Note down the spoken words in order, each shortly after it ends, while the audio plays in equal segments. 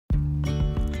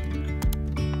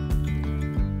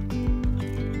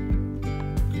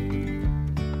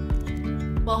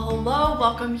Well, hello,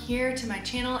 welcome here to my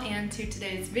channel and to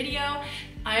today's video.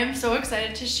 I am so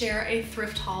excited to share a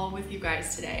thrift haul with you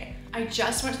guys today. I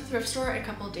just went to the thrift store a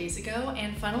couple of days ago,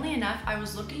 and funnily enough, I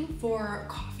was looking for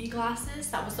coffee glasses.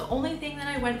 That was the only thing that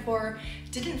I went for.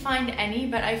 Didn't find any,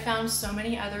 but I found so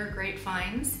many other great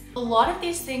finds. A lot of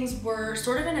these things were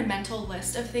sort of in a mental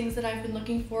list of things that I've been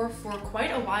looking for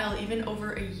quite a while, even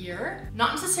over a year.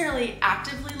 Not necessarily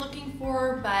actively looking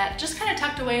for, but just kind of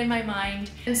tucked away in my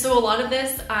mind. And so a lot of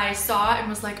this I saw and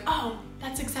was like, oh,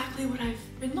 that's exactly what I've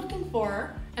been looking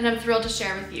for. And I'm thrilled to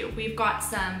share with you. We've got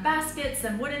some baskets,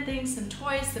 some wooden things, some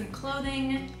toys, some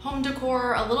clothing, home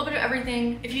decor, a little bit of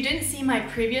everything. If you didn't see my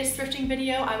previous thrifting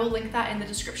video, I will link that in the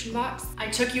description box. I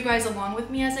took you guys along with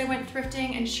me as I went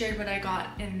thrifting and shared what I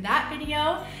got in that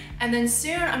video. And then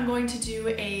soon I'm going to do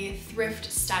a thrift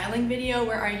styling video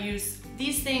where I use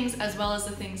these things as well as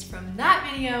the things from that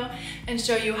video and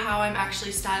show you how I'm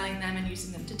actually styling them and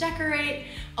using them to decorate.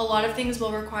 A lot of things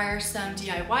will require some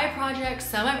DIY projects,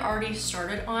 some I've already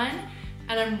started on,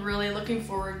 and I'm really looking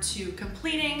forward to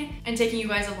completing and taking you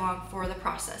guys along for the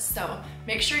process. So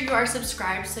make sure you are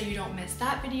subscribed so you don't miss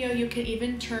that video. You can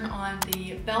even turn on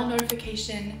the bell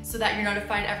notification so that you're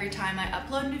notified every time I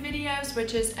upload new videos,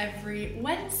 which is every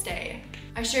Wednesday.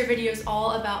 I share videos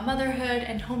all about motherhood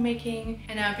and homemaking,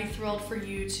 and I would be thrilled for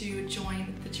you to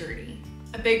join the journey.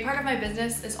 A big part of my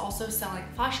business is also selling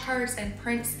flashcards and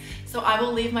prints, so I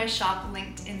will leave my shop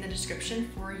linked in the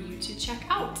description for you to check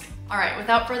out. All right,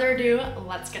 without further ado,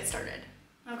 let's get started.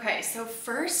 Okay, so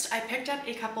first I picked up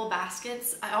a couple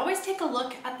baskets. I always take a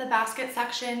look at the basket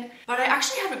section, but I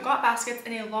actually haven't got baskets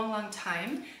in a long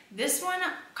time. This one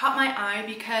caught my eye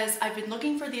because I've been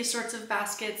looking for these sorts of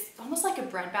baskets, almost like a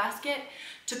bread basket,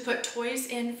 to put toys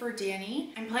in for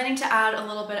Danny. I'm planning to add a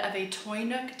little bit of a toy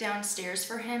nook downstairs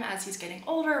for him as he's getting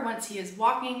older, once he is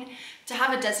walking, to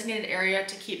have a designated area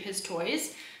to keep his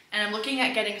toys. And I'm looking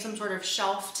at getting some sort of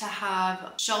shelf to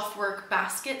have shelf work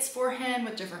baskets for him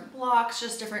with different blocks,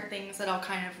 just different things that I'll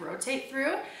kind of rotate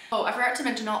through. Oh, I forgot to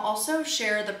mention, I'll also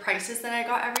share the prices that I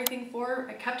got everything for.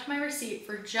 I kept my receipt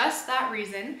for just that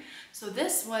reason. So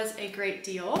this was a great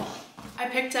deal. I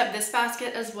picked up this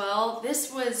basket as well.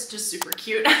 This was just super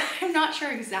cute. I'm not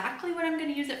sure exactly what I'm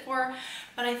gonna use it for,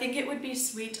 but I think it would be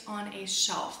sweet on a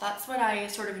shelf. That's what I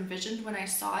sort of envisioned when I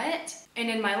saw it. And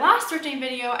in my last thrifting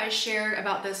video, I shared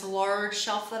about this large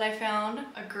shelf that I found,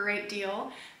 a great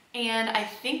deal. And I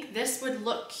think this would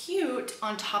look cute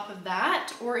on top of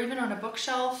that, or even on a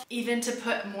bookshelf, even to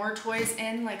put more toys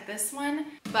in like this one.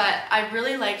 But I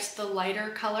really liked the lighter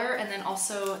color, and then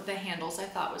also the handles I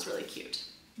thought was really cute.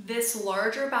 This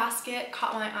larger basket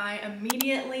caught my eye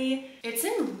immediately. It's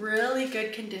in really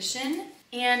good condition,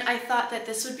 and I thought that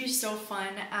this would be so fun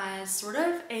as sort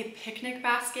of a picnic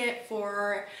basket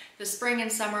for the spring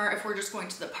and summer if we're just going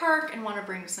to the park and want to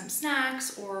bring some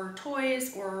snacks or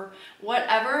toys or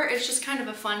whatever. It's just kind of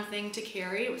a fun thing to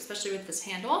carry, especially with this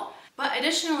handle. But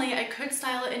additionally, I could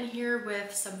style it in here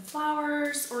with some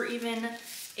flowers or even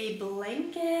a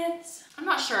blanket. I'm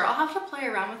not sure, I'll have to play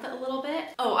around with it a little bit.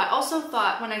 Oh, I also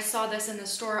thought when I saw this in the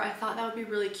store, I thought that would be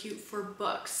really cute for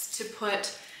books, to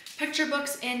put picture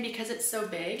books in because it's so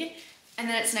big, and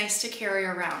then it's nice to carry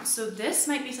around. So this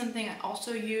might be something I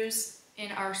also use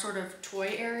in our sort of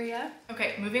toy area.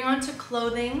 Okay, moving on to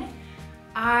clothing.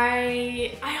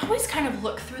 I always kind of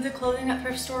look through the clothing at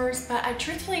thrift stores, but I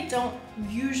truthfully don't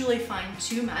usually find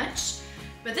too much.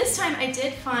 But this time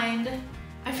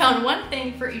I found one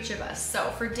thing for each of us.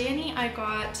 So for Danny, I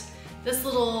got this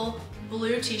little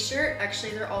blue t-shirt.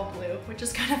 Actually, they're all blue, which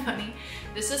is kind of funny.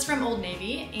 This is from Old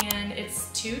Navy, and it's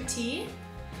 2T.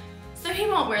 So he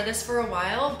won't wear this for a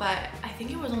while, but I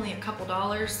think it was only a couple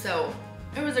dollars, so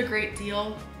it was a great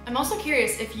deal. I'm also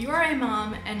curious, if you are a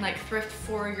mom and like thrift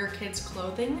for your kids'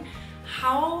 clothing,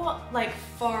 how like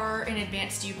far in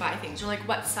advance do you buy things, or like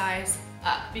what size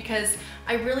up? Because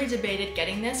I really debated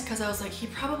getting this because I was like, he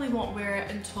probably won't wear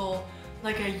it until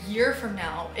like a year from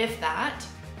now, if that.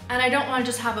 And I don't want to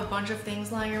just have a bunch of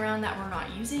things lying around that we're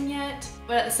not using yet,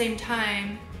 but at the same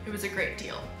time, it was a great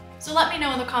deal. So let me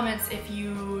know in the comments if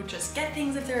you just get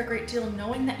things if they're a great deal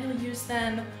knowing that you'll use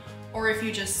them, or if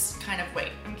you just kind of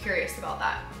wait. I'm curious about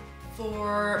that.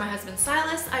 For my husband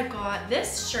Silas, I got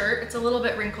this shirt. It's a little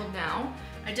bit wrinkled now.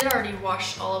 I did already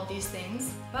wash all of these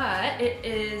things, but it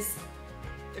is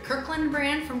the Kirkland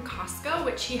brand from Costco,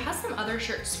 which he has some other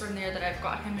shirts from there that I've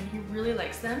got him and he really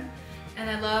likes them. And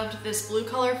I loved this blue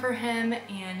color for him,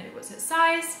 and it was his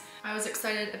size. I was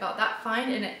excited about that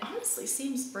find, and it honestly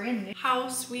seems brand new. How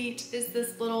sweet is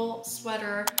this little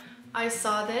sweater I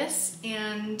saw this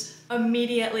and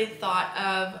immediately thought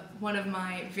of one of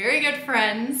my very good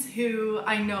friends who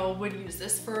I know would use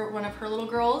this for one of her little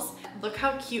girls. Look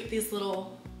how cute these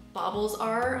little baubles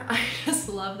are. I just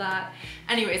love that.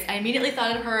 Anyways, I immediately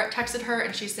thought of her, texted her,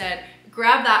 and she said,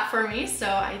 grab that for me. So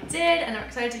I did, and I'm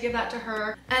excited to give that to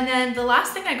her. And then the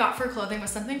last thing I got for clothing was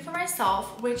something for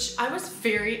myself, which I was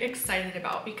very excited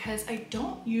about because I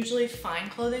don't usually find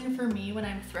clothing for me when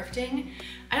I'm thrifting.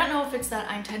 I don't know if it's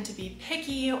that I tend to be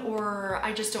picky or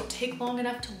I just don't take long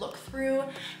enough to look through,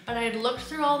 but I had looked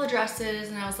through all the dresses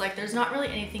and I was like, there's not really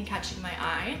anything catching my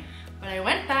eye. But I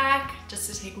went back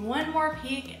just to take one more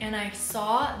peek and I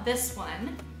saw this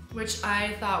one, which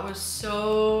I thought was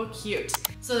so cute.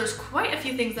 So there's quite a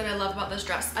few things that I love about this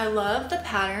dress. I love the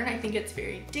pattern. I think it's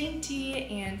very dainty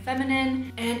and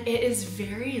feminine, and it is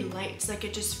very light. Like,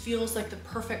 it just feels like the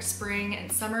perfect spring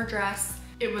and summer dress.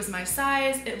 It was my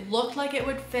size, it looked like it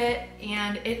would fit,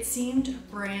 and it seemed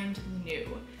brand new.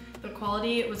 The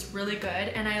quality was really good,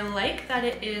 and I like that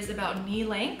it is about knee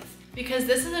length, because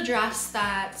this is a dress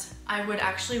that I would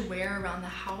actually wear around the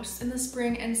house in the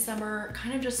spring and summer,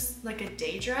 kind of just like a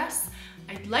day dress.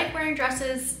 I like wearing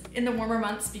dresses in the warmer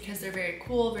months because they're very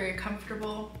cool, very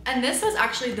comfortable. And this was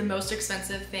actually the most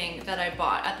expensive thing that I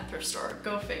bought at the thrift store,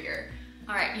 go figure.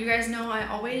 All right, you guys know I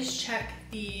always check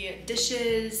the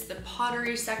dishes, the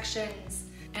pottery sections,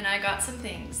 and I got some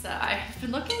things that I've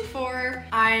been looking for.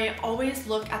 I always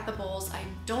look at the bowls. I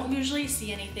don't usually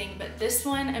see anything, but this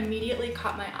one immediately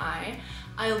caught my eye.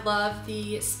 I love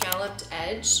the scalloped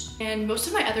edge, and most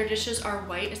of my other dishes are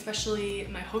white, especially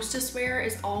my hostessware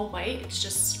is all white. It's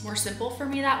just more simple for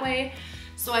me that way.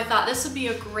 So I thought this would be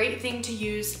a great thing to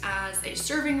use as a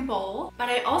serving bowl, but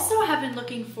I also have been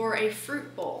looking for a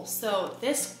fruit bowl. So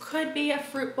this could be a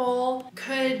fruit bowl,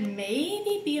 could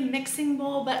maybe be a mixing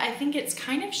bowl, but I think it's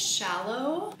kind of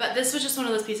shallow. But this was just one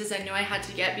of those pieces I knew I had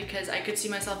to get because I could see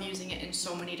myself using it in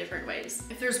so many different ways.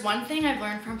 If there's one thing I've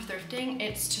learned from thrifting,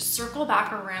 it's to circle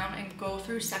back around and go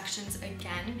through sections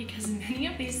again, because many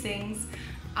of these things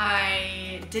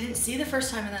I didn't see the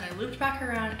first time and then I looped back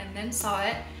around and then saw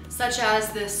it, such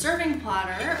as this serving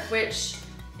platter, which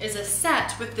is a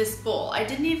set with this bowl. I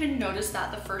didn't even notice that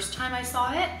the first time I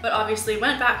saw it, but obviously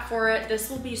went back for it. This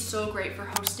will be so great for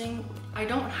hosting. I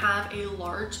don't have a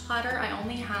large platter. I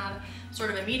only have sort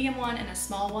of a medium one and a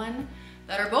small one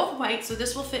that are both white, so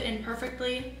this will fit in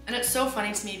perfectly. And it's so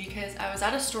funny to me because I was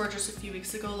at a store just a few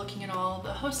weeks ago looking at all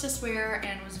the hostessware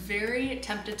and was very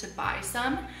tempted to buy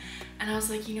some. And I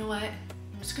was like, you know what?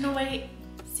 I'm just gonna wait,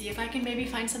 see if I can maybe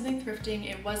find something thrifting.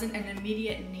 It wasn't an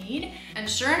immediate need. And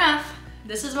sure enough,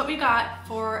 this is what we got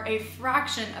for a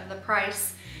fraction of the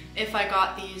price if I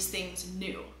got these things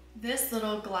new. This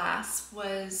little glass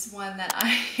was one that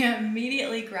I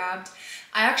immediately grabbed.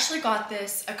 I actually got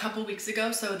this a couple weeks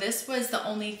ago, so this was the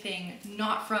only thing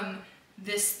not from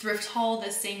this thrift haul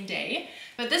this same day.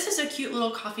 But this is a cute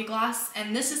little coffee glass,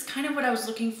 and this is kind of what I was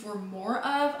looking for more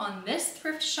of on this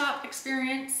thrift shop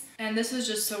experience. And this was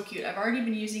just so cute. I've already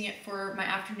been using it for my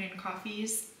afternoon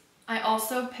coffees. I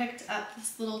also picked up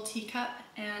this little teacup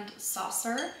and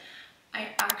saucer. I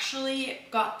actually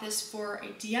got this for a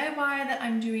DIY that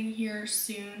I'm doing here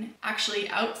soon, actually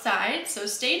outside, so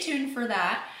stay tuned for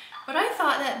that. But I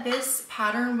thought that this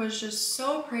pattern was just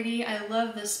so pretty. I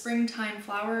love the springtime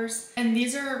flowers. And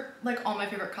these are like all my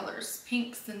favorite colors,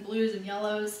 pinks and blues and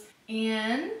yellows.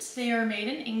 And they are made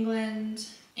in England.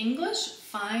 English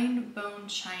fine bone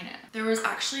china. There was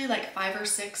actually like 5 or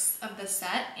 6 of the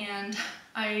set, and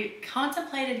I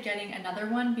contemplated getting another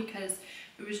one because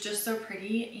it was just so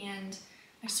pretty, and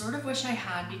I sort of wish I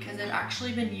had, because I've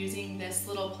actually been using this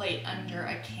little plate under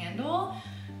a candle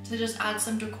to just add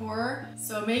some decor.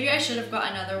 So maybe I should have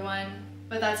got another one,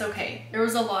 but that's okay. There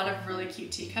was a lot of really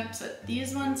cute teacups, but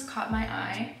these ones caught my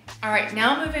eye. All right,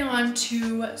 now moving on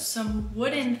to some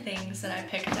wooden things that I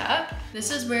picked up.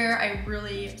 This is where I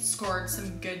really scored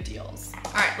some good deals.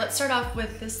 All right, let's start off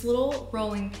with this little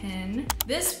rolling pin.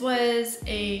 This was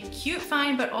a cute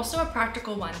find, but also a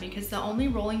practical one, because the only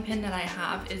rolling pin that I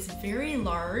have is very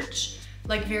large,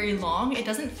 like very long. It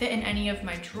doesn't fit in any of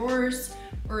my drawers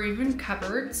or even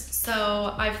cupboards.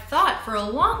 So I've thought for a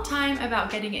long time about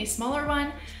getting a smaller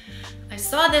one. I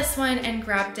saw this one and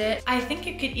grabbed it. I think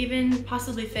it could even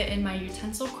possibly fit in my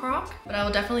utensil crock, but I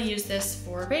will definitely use this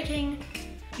for baking.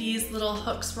 These little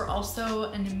hooks were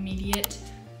also an immediate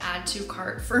add to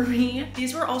cart for me.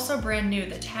 These were also brand new.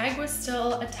 The tag was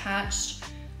still attached.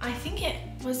 I think it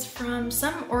was from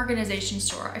some organization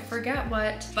store. I forget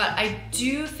what, but I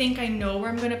do think I know where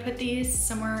I'm gonna put these,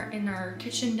 somewhere in our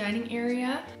kitchen dining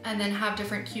area, and then have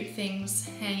different cute things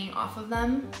hanging off of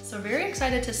them. So very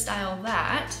excited to style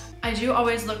that. I do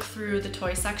always look through the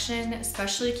toy section,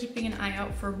 especially keeping an eye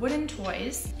out for wooden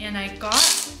toys. And I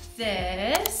got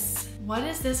this. What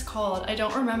is this called? I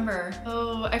don't remember.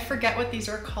 Oh, I forget what these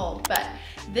are called, but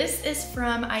this is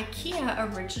from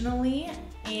IKEA originally.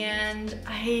 And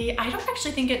I don't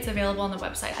actually think it's available on the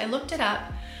website. I looked it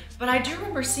up, but I do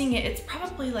remember seeing it. It's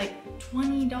probably like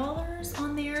 $20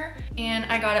 on there, and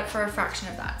I got it for a fraction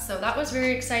of that. So that was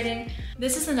very exciting.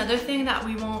 This is another thing that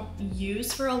we won't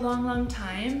use for a long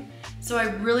time. So I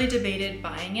really debated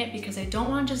buying it because I don't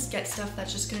want to just get stuff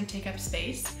that's just gonna take up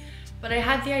space. But I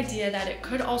had the idea that it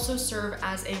could also serve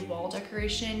as a wall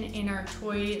decoration in our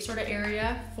toy sort of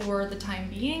area for the time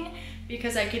being,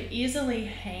 because I could easily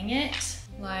hang it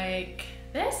like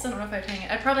this. I don't know if I'd hang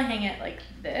it. I'd probably hang it like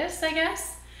this, I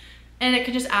guess. And it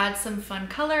could just add some fun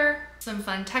color, some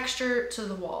fun texture to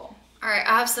the wall. All right,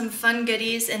 I have some fun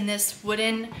goodies in this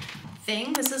wooden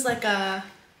thing. This is like a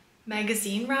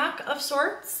magazine rack of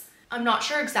sorts. I'm not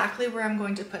sure exactly where I'm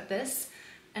going to put this,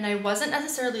 and I wasn't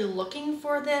necessarily looking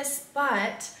for this,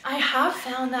 but I have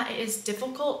found that it is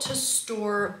difficult to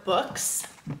store books.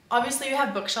 Obviously you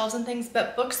have bookshelves and things,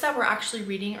 but books that we're actually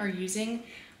reading or using,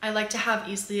 I like to have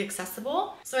easily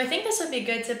accessible. So I think this would be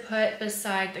good to put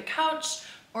beside the couch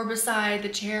or beside the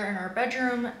chair in our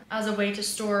bedroom as a way to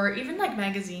store even like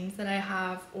magazines that I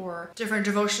have, or different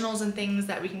devotionals and things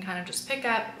that we can kind of just pick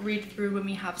up, read through when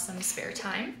we have some spare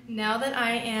time. Now that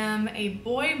I am a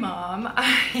boy mom,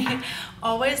 I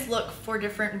always look for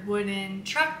different wooden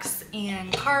trucks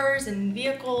and cars and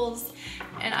vehicles,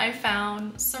 and I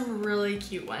found some really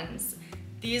cute ones.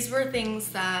 These were things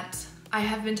that I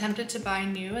have been tempted to buy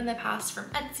new in the past from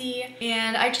Etsy,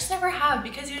 and I just never have,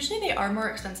 because usually they are more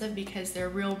expensive because they're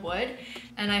real wood,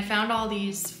 and I found all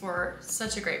these for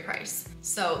such a great price.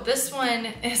 So this one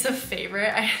is a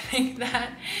favorite. I think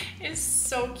that is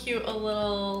so cute, a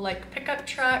little like pickup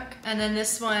truck. And then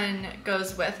this one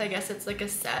goes with, I guess it's like a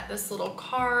set, this little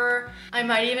car. I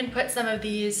might even put some of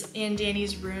these in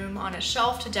Danny's room on a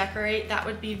shelf to decorate. That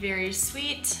would be very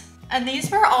sweet. And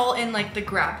these were all in like the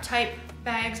grab type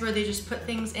bags where they just put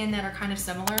things in that are kind of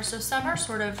similar. So some are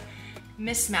sort of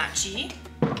mismatchy.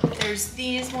 There's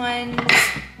these ones.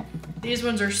 These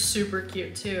ones are super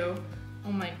cute too.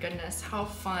 Oh my goodness, how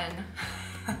fun.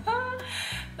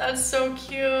 That's so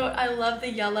cute. I love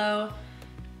the yellow.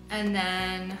 And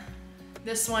then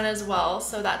this one as well.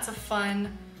 So that's a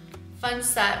fun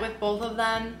set with both of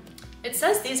them. It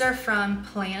says these are from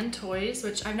Plan Toys,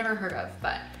 which I've never heard of,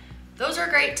 but those are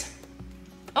great.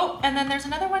 Oh, and then there's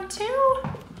another one too.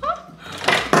 Huh?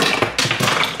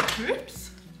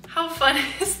 Oops. How fun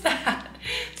is that?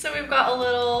 So we've got a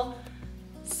little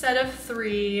set of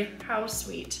 3. How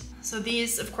sweet. So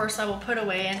these, of course, I will put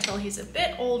away until he's a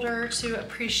bit older to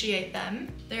appreciate them.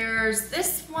 There's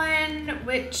this one,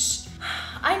 which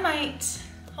I might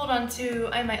hold on to.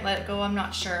 I might let it go, I'm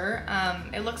not sure.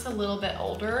 It looks a little bit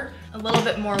older, a little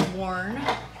bit more worn.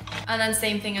 And then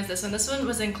same thing as this one. This one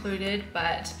was included,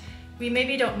 but we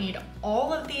maybe don't need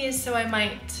all of these, so I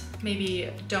might maybe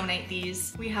donate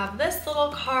these. We have this little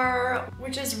car,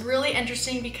 which is really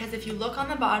interesting because if you look on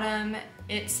the bottom,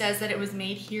 it says that it was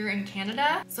made here in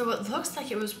Canada. So it looks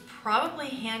like it was probably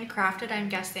handcrafted, I'm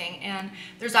guessing. And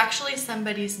there's actually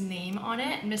somebody's name on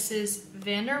it, Mrs.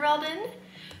 Vandervelden.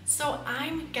 So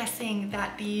I'm guessing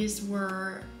that these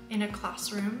were in a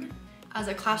classroom, as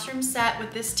a classroom set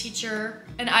with this teacher.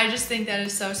 And I just think that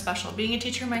is so special. Being a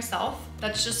teacher myself,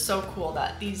 that's just so cool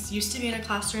that these used to be in a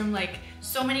classroom. Like,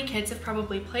 so many kids have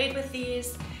probably played with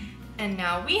these, and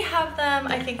now we have them.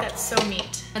 I think that's so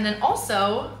neat. And then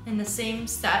also in the same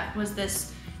set was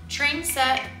this train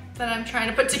set that I'm trying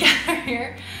to put together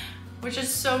here, which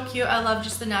is so cute. I love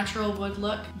just the natural wood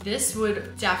look. This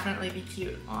would definitely be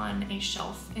cute on a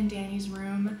shelf in Danny's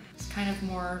room. It's kind of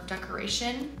more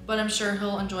decoration, but I'm sure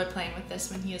he'll enjoy playing with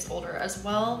this when he is older as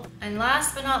well. And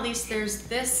last but not least, there's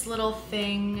this little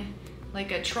thing,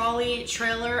 like a trolley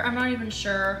trailer. I'm not even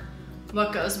sure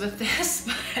what goes with this,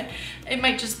 but it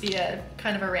might just be a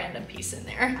kind of a random piece in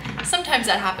there. Sometimes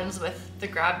that happens with the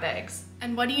grab bags.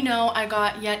 And what do you know, I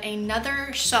got yet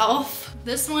another shelf.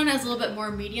 This one is a little bit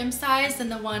more medium sized than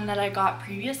the one that I got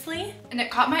previously. And it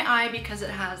caught my eye because it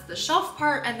has the shelf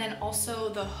part and then also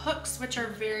the hooks, which are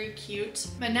very cute.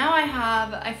 But now I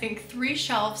have, I think, 3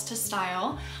 shelves to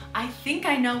style. I think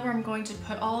I know where I'm going to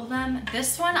put all of them.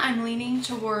 This one I'm leaning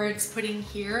towards putting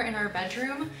here in our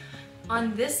bedroom.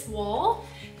 On this wall,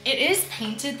 It is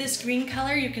painted this green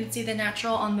color. You can see the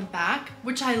natural on the back,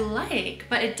 which I like,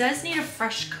 but it does need a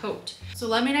fresh coat. So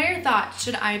let me know your thoughts.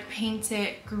 Should I paint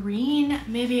it green,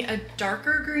 maybe a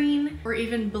darker green, or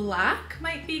even black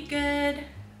might be good,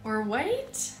 or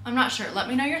white? I'm not sure. Let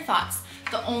me know your thoughts.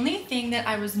 The only thing that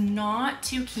I was not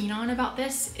too keen on about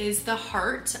this is the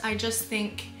heart. I just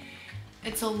think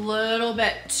it's a little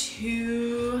bit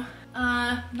too,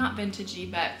 not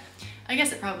vintagey, but I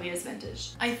guess it probably is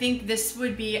vintage. I think this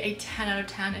would be a 10 out of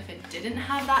 10 if it didn't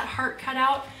have that heart cut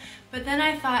out. But then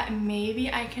I thought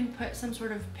maybe I can put some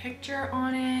sort of picture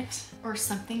on it or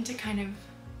something to kind of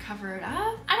cover it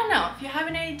up. I don't know. If you have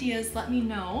any ideas, let me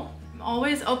know. I'm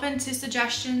always open to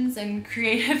suggestions and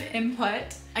creative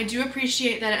input. I do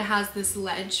appreciate that it has this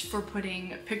ledge for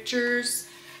putting pictures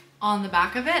on the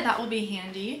back of it. That will be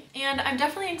handy. And I'm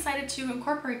definitely excited to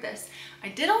incorporate this. I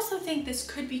did also think this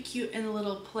could be cute in the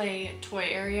little play toy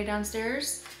area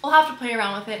downstairs. We'll have to play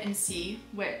around with it and see,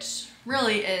 which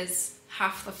really is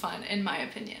half the fun in my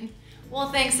opinion.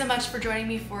 Well, thanks so much for joining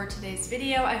me for today's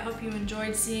video. I hope you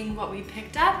enjoyed seeing what we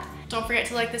picked up. Don't forget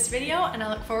to like this video, and I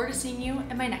look forward to seeing you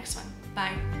in my next one.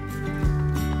 Bye.